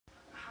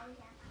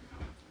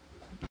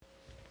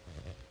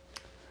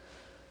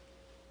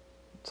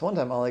So one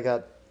time Ollie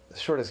got the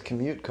shortest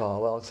commute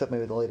call, well, except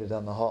maybe the lady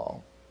down the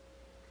hall.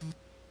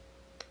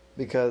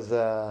 Because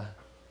it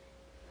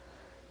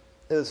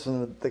was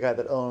from the guy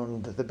that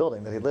owned the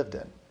building that he lived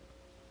in.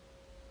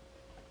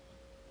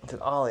 He said,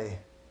 Ollie,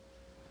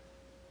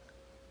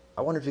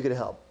 I wonder if you could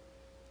help.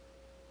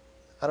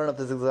 I don't know if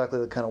this is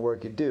exactly the kind of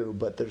work you do,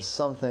 but there's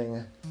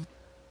something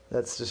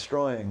that's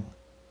destroying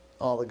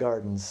all the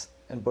gardens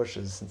and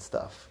bushes and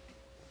stuff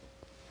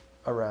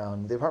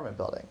around the apartment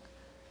building.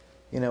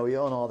 You know, we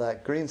own all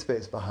that green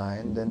space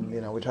behind, and,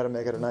 you know, we try to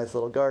make it a nice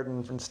little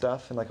garden and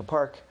stuff and like a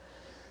park,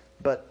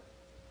 but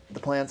the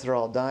plants are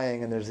all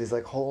dying and there's these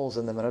like holes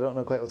in them and I don't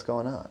know quite what's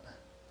going on.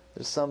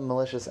 There's some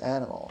malicious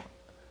animal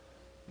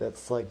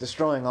that's like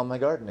destroying all my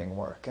gardening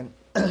work. And,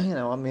 you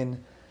know, I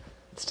mean,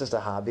 it's just a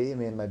hobby. I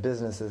mean, my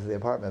business is the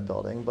apartment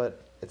building,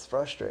 but it's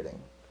frustrating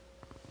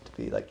to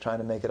be like trying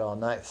to make it all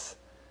nice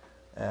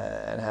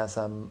and have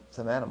some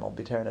animal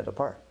be tearing it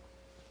apart.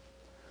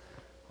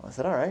 Well, I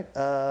said, all right,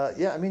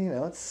 yeah, I mean, you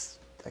know,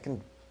 I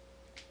can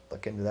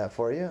look into that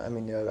for you. I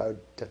mean, you know, I would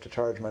have to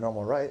charge my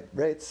normal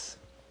rates.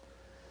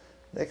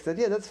 They said,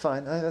 yeah, that's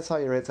fine. That's how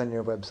your rates on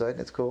your website.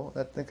 It's cool.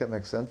 I think that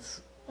makes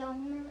sense. The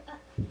owner?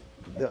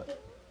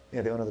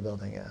 Yeah, the owner of the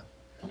building, yeah.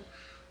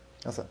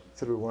 Also,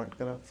 said we weren't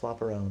going to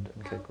flop around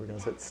and kick. We're going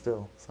to sit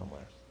still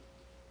somewhere.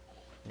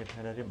 Get your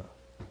hand out of your mouth.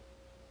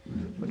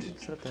 Why don't you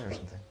sit up there or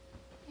something?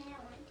 I don't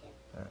want to.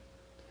 All right.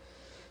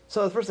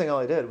 So the first thing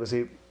Ollie did was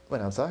he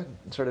went outside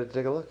and started to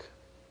take a look.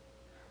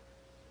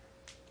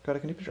 Greta,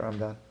 can you put your arm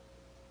down?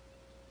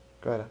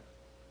 Greta.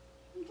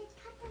 You just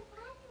cut the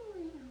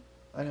water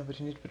now. I know, but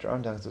you need to put your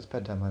arm down because it's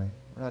bedtime, honey.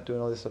 We're not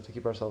doing all this stuff to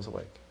keep ourselves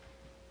awake.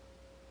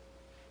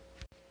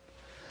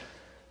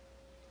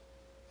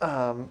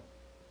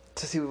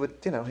 To see what,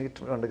 you know, he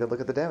wanted to go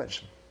look at the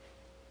damage.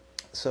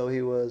 So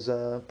he was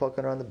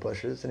poking around the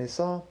bushes, and he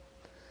saw,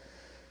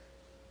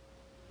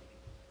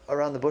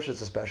 around the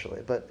bushes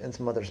especially, but in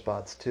some other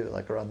spots too,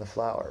 like around the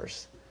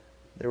flowers,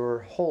 there were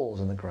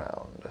holes in the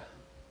ground.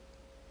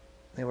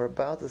 They were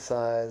about the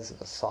size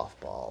of a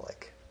softball,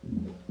 like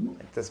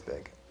this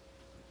big.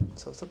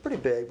 So it's pretty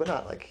big, but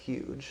not like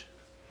huge.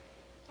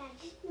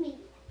 That's just me.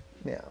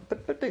 Yeah,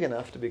 but big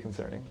enough to be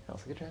concerning.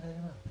 Also, get your hand out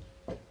of your mouth.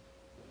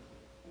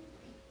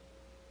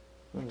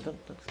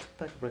 Don't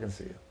back up where I can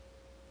see you.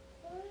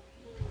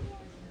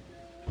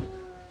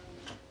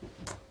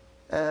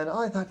 And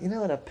I thought, you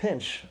know, in a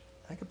pinch,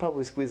 I could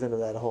probably squeeze into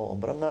that hole,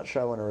 but I'm not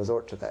sure I want to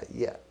resort to that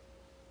yet.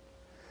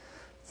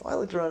 So I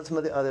looked around some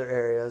of the other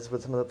areas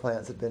where some of the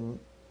plants had been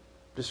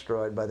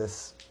destroyed by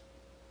this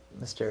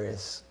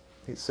mysterious,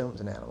 he assumes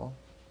an animal.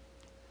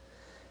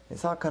 He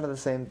saw kind of the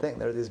same thing.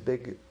 There were these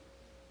big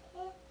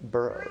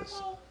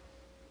burrows.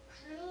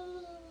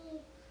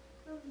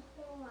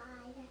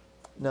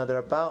 No, they're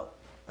about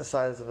the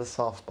size of a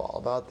softball,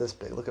 about this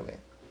big. Look at me.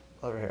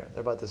 Over here.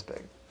 They're about this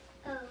big.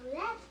 Oh,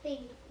 that's big.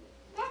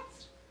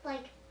 That's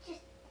like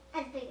just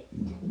as big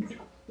as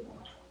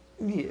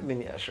Yeah, I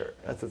mean, yeah, sure.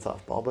 That's a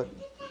softball, but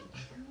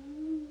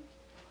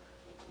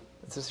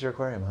it's just your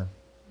aquarium, hon.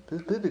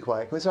 Please be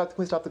quiet. Can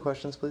we stop the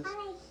questions, please?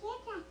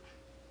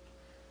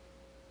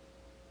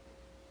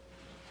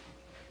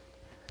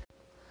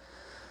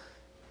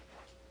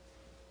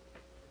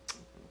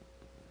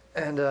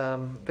 And,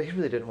 but he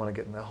really didn't want to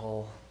get in that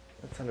hole.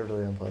 That sounded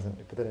really unpleasant.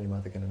 You put that in your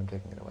mouth again and I'm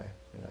taking it away.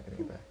 You're not going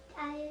to get back.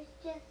 I was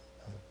just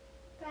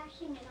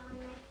brushing it on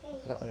my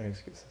face. I don't want any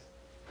excuses.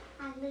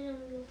 I literally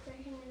was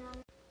brushing it on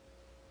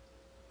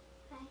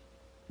my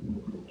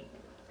face.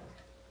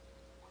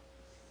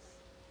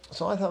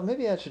 So I thought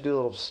maybe I should do a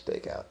little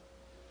stakeout.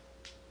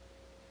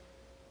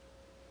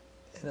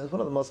 And it was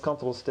one of the most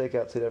comfortable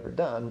stakeouts he'd ever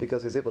done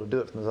because he was able to do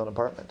it from his own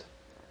apartment.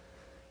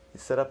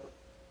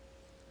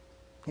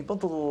 He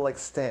built a little like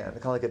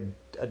stand, kind of like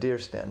a deer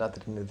stand. Not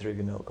that any of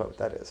you know quite what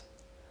that is.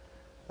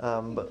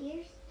 But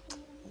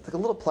it's like a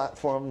little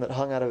platform that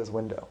hung out of his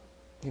window.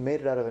 He made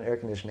it out of an air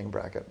conditioning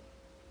bracket.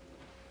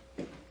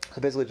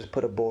 So basically just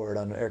put a board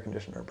on an air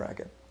conditioner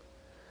bracket.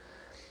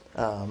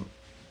 And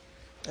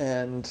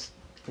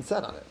he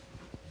sat on it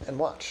and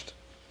watched.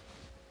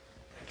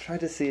 Tried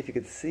to see if he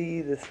could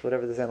see this,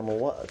 whatever this animal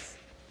was.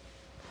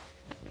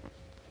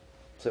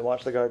 So he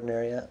watched the garden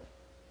area.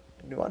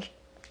 He watched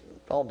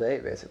all day,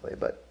 basically,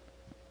 but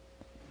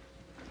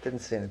didn't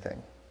see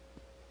anything.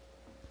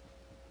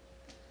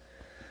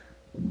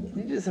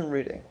 He did some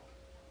reading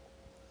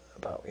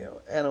about, you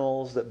know,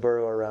 animals that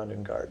burrow around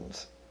in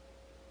gardens.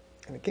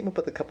 And he came up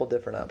with a couple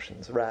different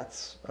options.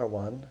 Rats are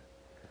one.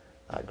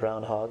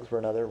 Groundhogs were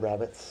another.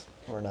 Rabbits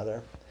were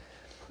another.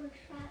 Of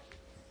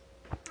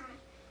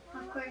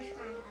course,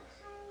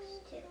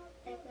 groundhogs too.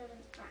 They live in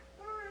the front.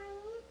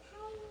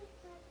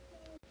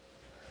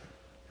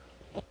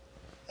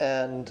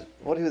 And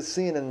what he was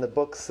seeing in the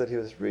books that he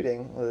was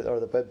reading, or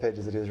the web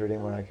pages that he was reading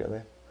more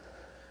accurately,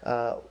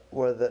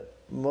 were that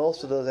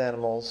most of those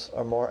animals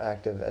are more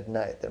active at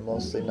night. They're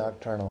mostly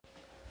nocturnal.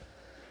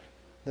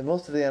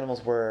 Most of the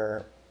animals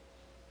were,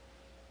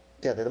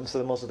 most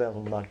of the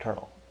animals were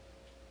nocturnal.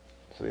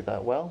 So we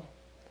thought, well,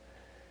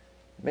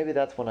 maybe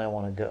that's when I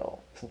want to go,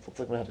 since it looks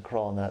like I'm going to have to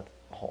crawl in that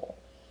hole.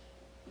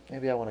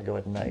 maybe I want to go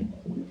at night.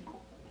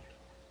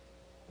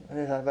 And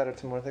I thought about it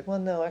some more. I think, well,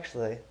 no,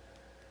 actually,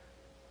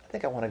 I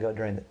think I want to go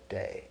during the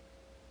day.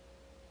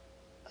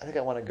 I think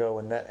I want to go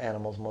when that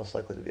animal's most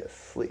likely to be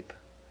asleep.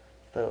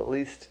 So at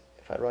least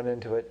if I run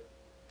into it,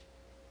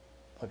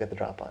 I'll get the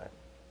drop on it.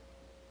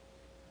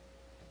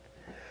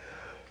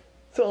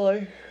 So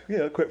I,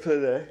 quit for the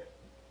day.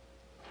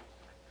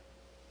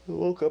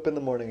 Woke up in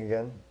the morning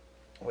again,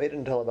 waited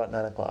until about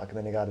 9 o'clock, and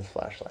then he got his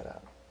flashlight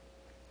out.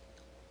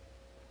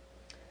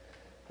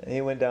 And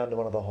he went down to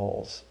one of the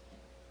holes,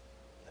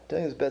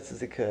 doing as best as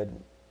he could.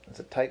 It was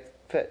a tight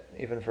fit,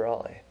 even for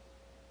Ollie.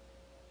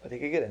 But he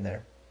could get in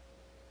there.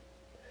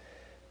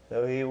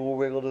 So he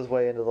wiggled his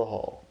way into the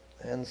hole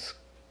and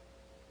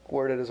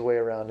squirted his way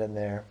around in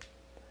there.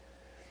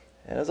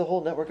 And there's a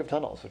whole network of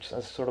tunnels, which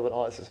is sort of what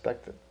Ollie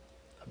suspected.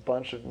 A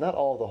bunch of, not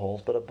all of the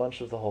holes, but a bunch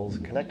of the holes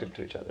connected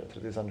to each other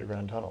through these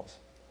underground tunnels.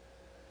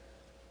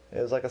 It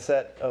was like a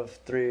set of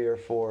 3 or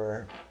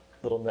 4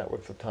 little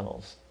networks of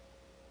tunnels.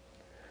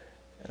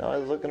 And I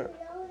was looking at...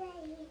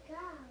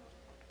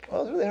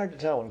 Well, it was really hard to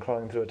tell when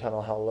crawling through a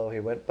tunnel how low he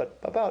went, but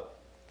about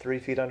 3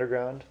 feet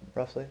underground,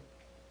 roughly.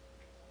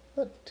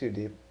 Not too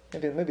deep.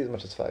 Maybe as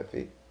much as 5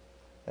 feet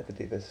at the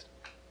deepest.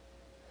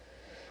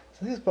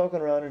 So he was poking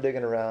around and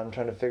digging around,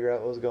 trying to figure out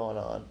what was going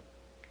on,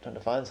 trying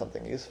to find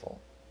something useful,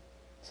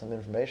 some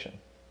information.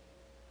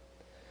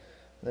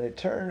 And then he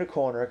turned a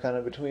corner kind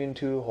of between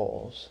 2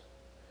 holes,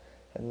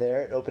 and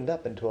there it opened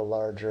up into a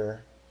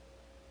larger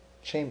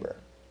chamber,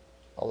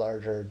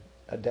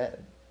 a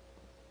den.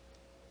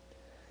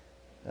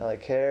 Now he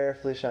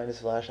carefully shined his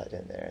flashlight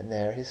in there, and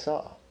there he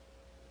saw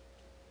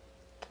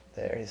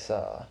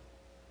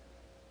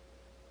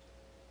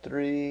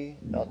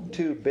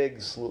 2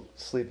 big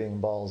sleeping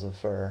balls of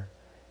fur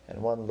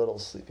and 1 little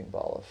sleeping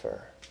ball of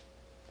fur.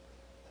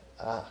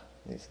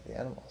 These are the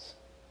animals.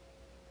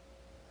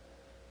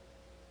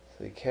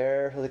 So he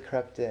carefully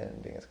crept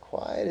in, being as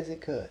quiet as he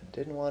could,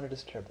 didn't want to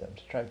disturb them,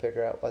 to try and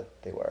figure out what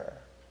they were.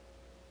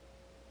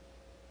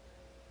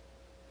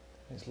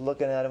 He's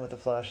looking at him with the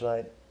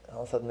flashlight, and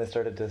all of a sudden they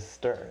started to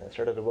stir. They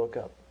started to wake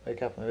up.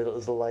 Maybe it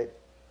was the light.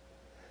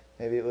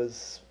 Maybe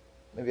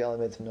Ollie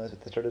made some noise,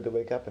 but they started to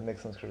wake up and make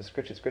some sort of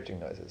scritching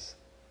noises.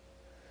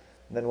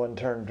 And then one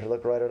turned to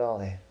look right at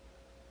Ollie.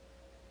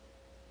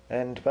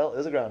 And, well, it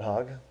was a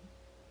groundhog.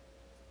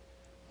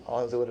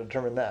 Ollie was able to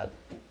determine that.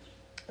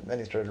 And then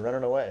he started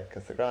running away,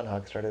 because the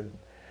groundhog started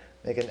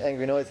making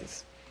angry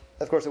noises.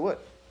 Of course it would,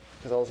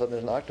 because all of a sudden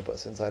there's an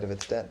octopus inside of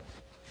its den.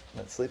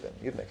 And it's sleeping.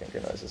 You'd make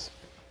angry noises.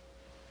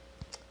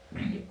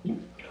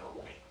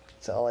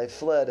 So Ollie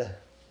fled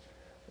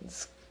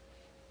and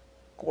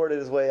squirted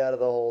his way out of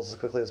the holes as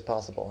quickly as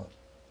possible.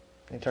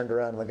 He turned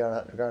around and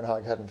the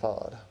groundhog hadn't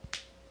followed.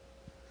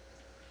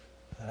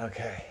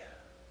 Okay.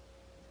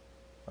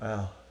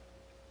 Well,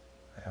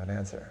 I have an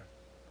answer.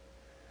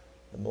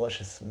 The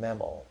malicious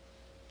mammal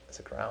is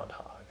a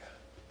groundhog.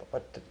 But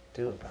what to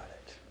do about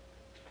it?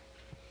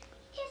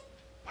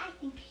 I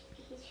think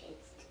he should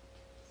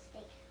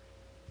stay.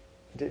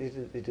 He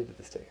did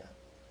the stakeout.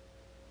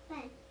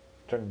 When?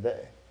 During the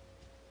day.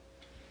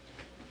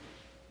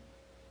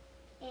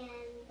 But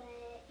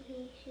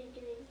he should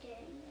do it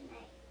during the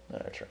night.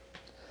 Alright, sure.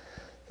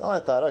 So I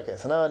thought, okay,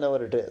 so now I know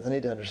what it is. I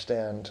need to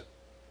understand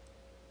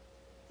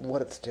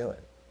what it's doing.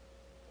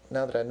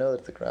 Now that I know that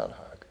it's a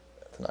groundhog,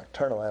 it's a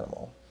nocturnal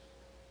animal,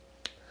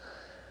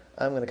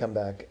 I'm going to come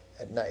back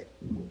at night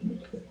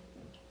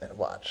and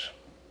watch.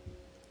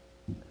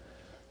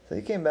 So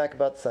he came back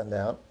about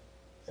sundown,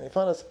 and he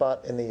found a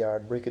spot in the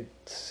yard where he could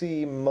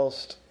see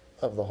most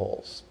of the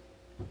holes.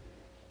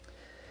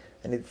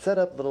 And he'd set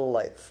up little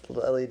lights,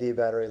 little LED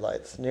battery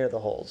lights, near the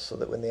holes, so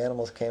that when the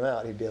animals came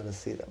out, he'd be able to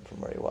see them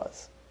from where he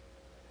was.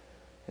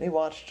 And he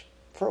watched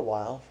for a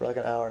while, for like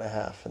an hour and a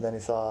half, and then he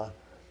saw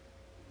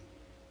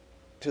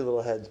 2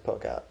 little heads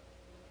poke out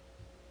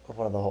of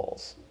one of the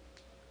holes.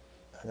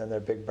 And then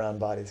their big brown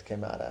bodies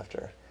came out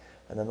after.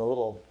 And then the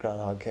little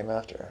groundhog came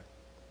after.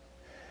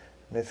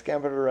 And they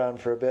scampered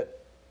around for a bit,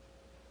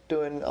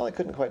 doing, I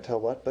couldn't quite tell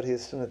what, but he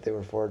assumed that they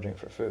were foraging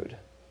for food.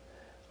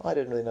 Well, I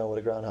didn't really know what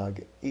a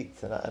groundhog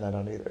eats, and I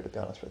don't either, to be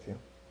honest with you.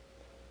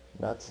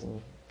 Nuts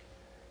and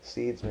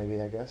seeds, maybe,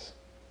 I guess.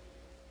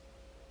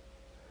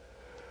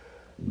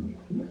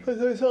 As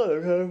I saw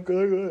them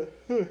going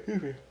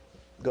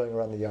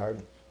around the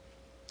yard.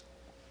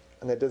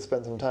 And they did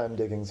spend some time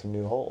digging some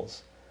new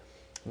holes.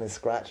 And they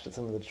scratched at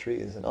some of the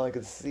trees, and all I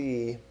could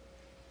see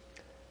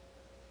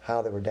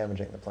how they were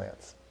damaging the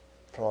plants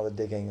from all the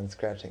digging and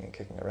scratching and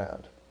kicking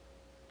around.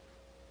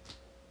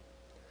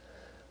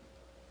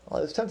 Well,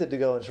 I was tempted to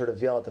go and sort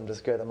of yell at them to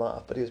scare them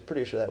off, but he was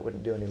pretty sure that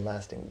wouldn't do any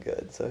lasting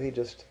good. So he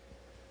just,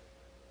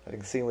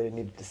 having seen what he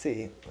needed to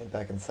see, went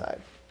back inside.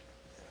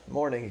 In the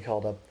morning, he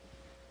called up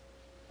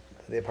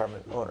the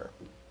apartment owner.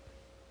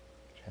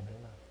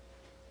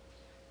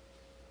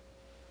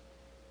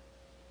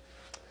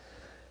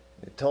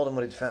 He told him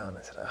what he'd found.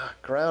 I said,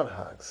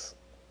 groundhogs.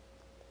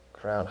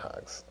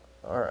 Groundhogs.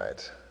 All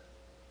right.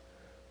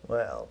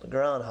 Well, the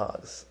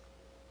groundhogs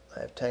I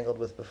have tangled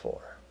with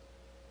before.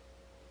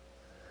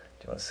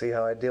 you want to see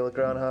how I deal with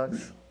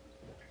groundhogs?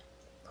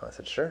 I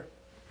said, sure.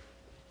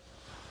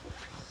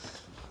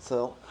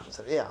 So I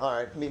said, yeah, all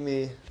right, meet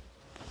me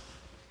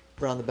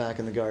around the back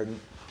in the garden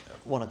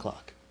at 1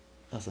 o'clock.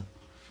 I said,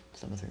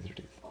 stop messing with your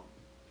teeth.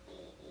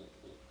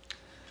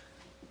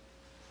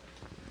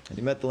 And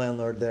he met the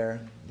landlord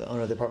there, the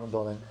owner of the apartment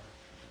building.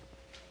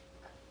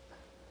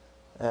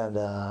 And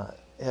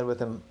he had with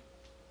him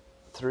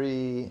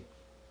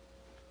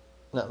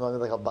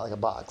like a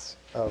box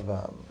of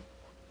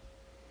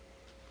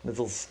these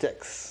little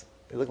sticks.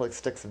 They looked like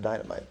sticks of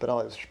dynamite, but I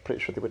was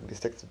pretty sure they wouldn't be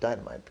sticks of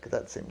dynamite because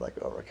that seemed like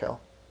overkill.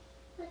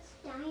 What's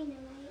dynamite?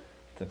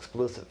 It's an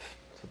explosive.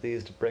 It's what they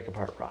use to break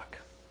apart rock.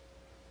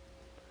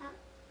 Oh.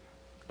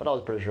 But I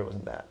was pretty sure it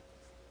wasn't that.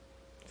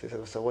 So he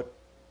said, so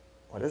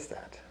what is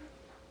that?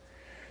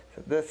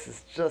 So this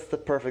is just the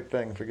perfect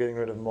thing for getting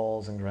rid of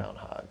moles and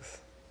groundhogs.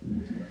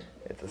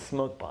 It's a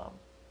smoke bomb.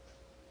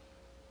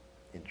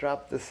 You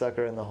drop this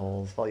sucker in the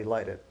holes, well, you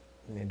light it,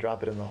 and you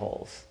drop it in the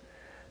holes.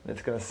 And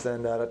it's going to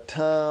send out a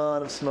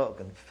ton of smoke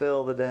and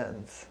fill the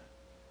dens.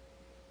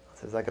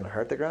 So is that going to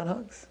hurt the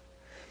groundhogs?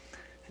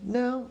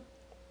 No,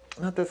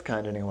 not this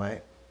kind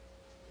anyway.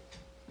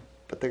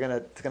 But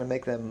it's going to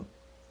make them,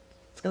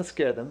 it's going to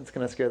scare them. It's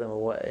going to scare them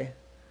away.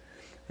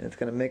 And it's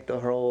going to make the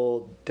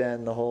whole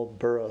den, the whole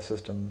burrow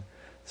system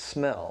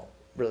smell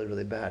really,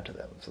 really bad to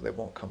them, so they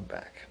won't come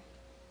back.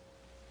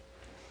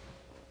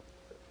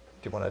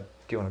 Do you want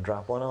to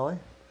drop one, Ollie?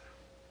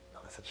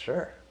 I said,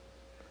 sure.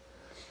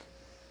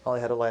 Ollie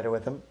had a lighter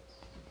with him.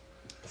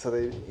 So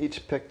they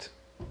each picked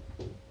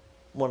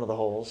one of the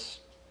holes.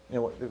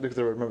 Because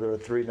remember there were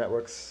 3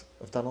 networks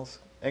of tunnels.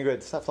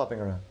 Ingrid, stop flopping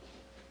around.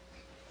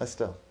 Lie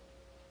still.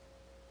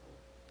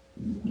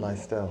 Lie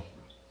still.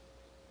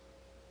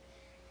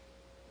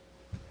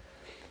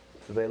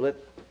 So they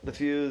lit the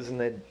fuse and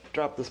they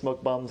dropped the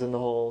smoke bombs in the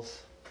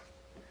holes.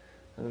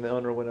 And then the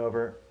owner went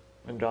over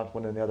and dropped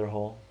one in the other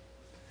hole.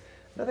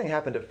 Nothing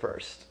happened at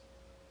first.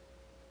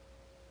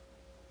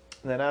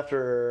 And then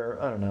after,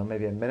 I don't know,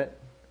 maybe a minute,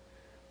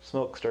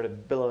 smoke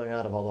started billowing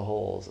out of all the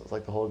holes. It was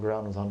like the whole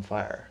ground was on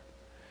fire.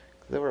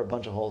 There were a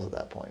bunch of holes at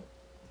that point.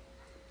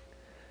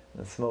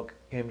 And the smoke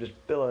came just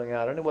billowing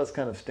out, and it was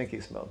kind of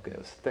stinky smoke. It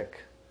was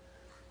thick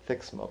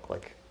smoke,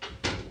 like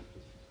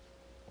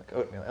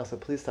oatmeal. Elsa,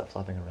 please stop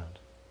flopping around.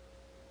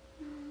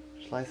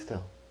 Just lie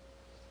still.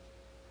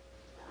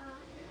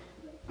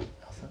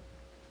 Elsa,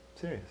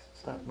 serious,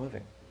 stop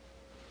moving.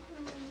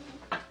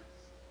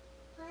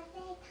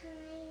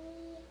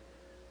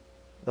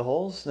 The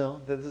holes?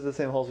 No, this is the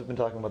same holes we've been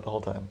talking about the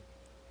whole time.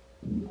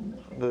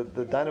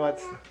 The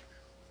dynamites.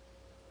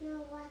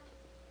 No, what?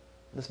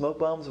 The smoke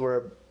bombs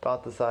were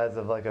about the size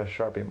of like a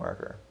Sharpie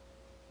marker.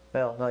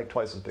 Well, not like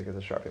twice as big as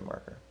a Sharpie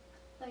marker.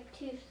 Like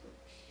 2 Sharpie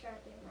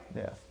markers.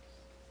 Yeah.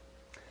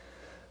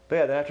 But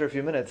yeah, then after a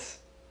few minutes,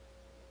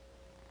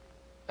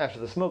 after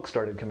the smoke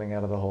started coming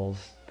out of the holes,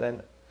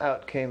 then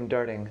out came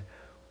darting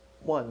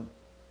one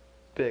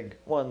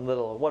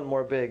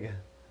more big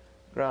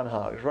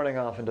groundhogs running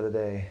off into the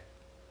day,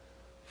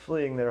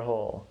 fleeing their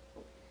hole.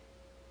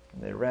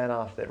 And they ran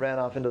off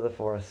into the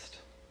forest.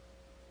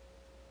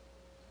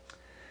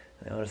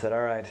 And the owner said,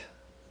 all right,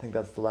 I think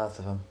that's the last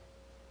of them.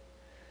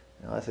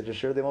 And I said, you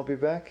sure they won't be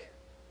back?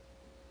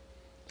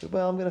 He said,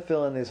 well, I'm going to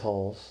fill in these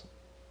holes.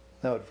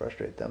 That would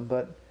frustrate them,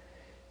 but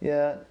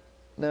yeah,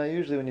 no,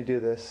 usually when you do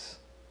this,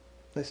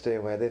 they stay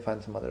away, they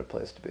find some other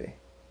place to be.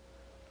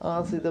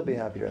 Honestly, they'll be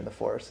happier in the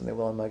forest than they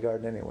will in my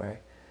garden anyway,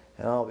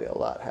 and I'll be a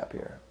lot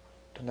happier.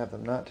 Don't have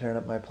them not tearing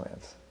up my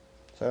plants.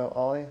 So,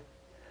 Ollie,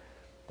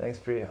 thanks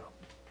for your help.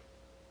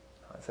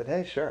 I said,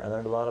 hey, sure, I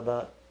learned a lot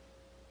about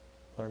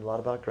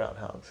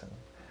groundhogs, and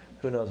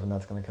who knows when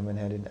that's going to come in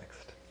handy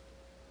next.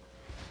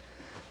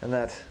 And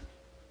that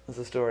is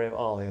the story of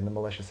Ollie and the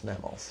malicious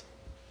mammals.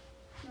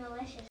 Malicious.